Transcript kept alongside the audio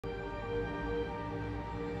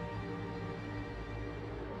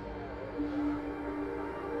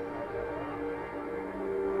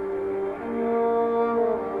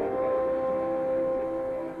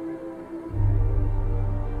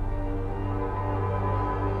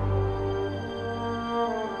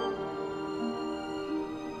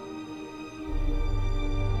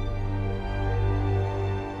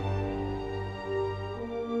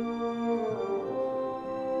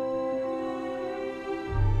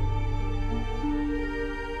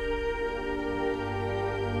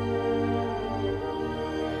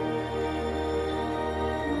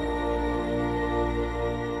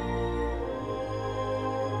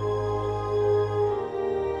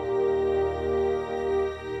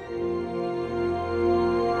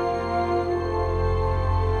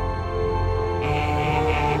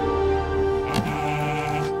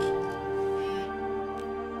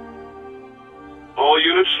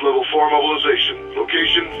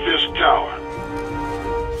tower.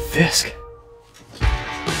 Fisk?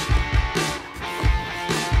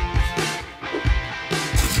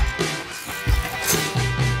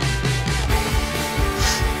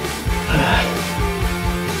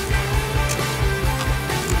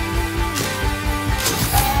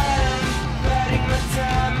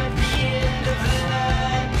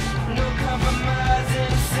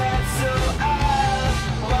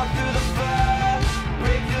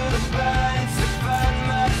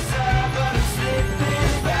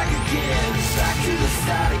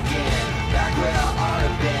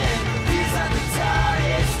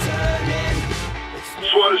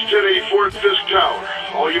 SWAT is 1084 at Fisk Tower.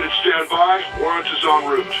 All units stand by. Warrant is en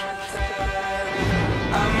route.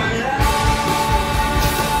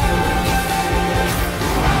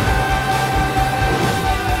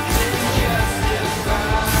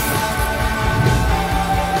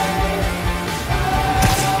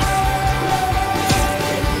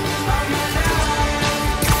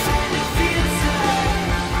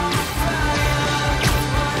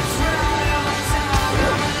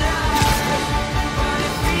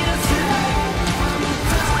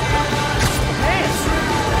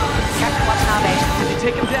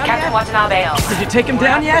 Captain Watanabe. Did you take him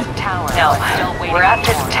down yet? No, we're at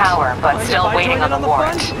this tower, but still waiting on the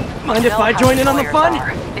warrant. Mind if I join in on the fun?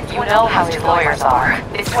 You know how his lawyers are.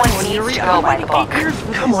 This one needs to go by the book.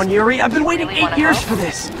 Come on, Yuri. I've been waiting 8 years for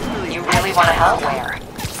this. You really want to help?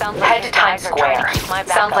 Head to Times Square.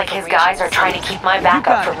 Sounds like his guys are trying to keep my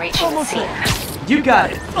backup from reaching the scene. You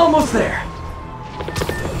got it. Almost there.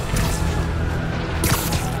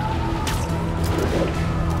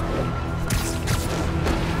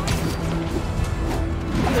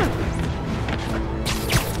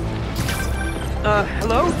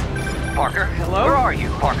 Hello? Parker? Hello? Where are you,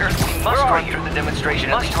 Parker? We must run through the demonstration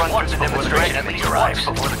at least once before the Grand Committee arrives.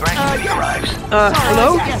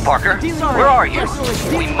 Hello? Parker? Where are you?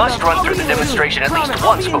 We must run through the demonstration at least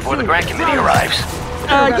once before the Grand Committee arrives.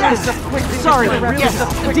 Yes. Sorry. Yes,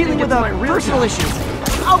 I'm dealing with a personal issue.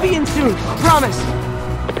 I'll be in soon. Promise.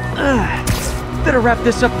 Better wrap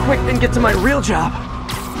this up quick and get to my real job.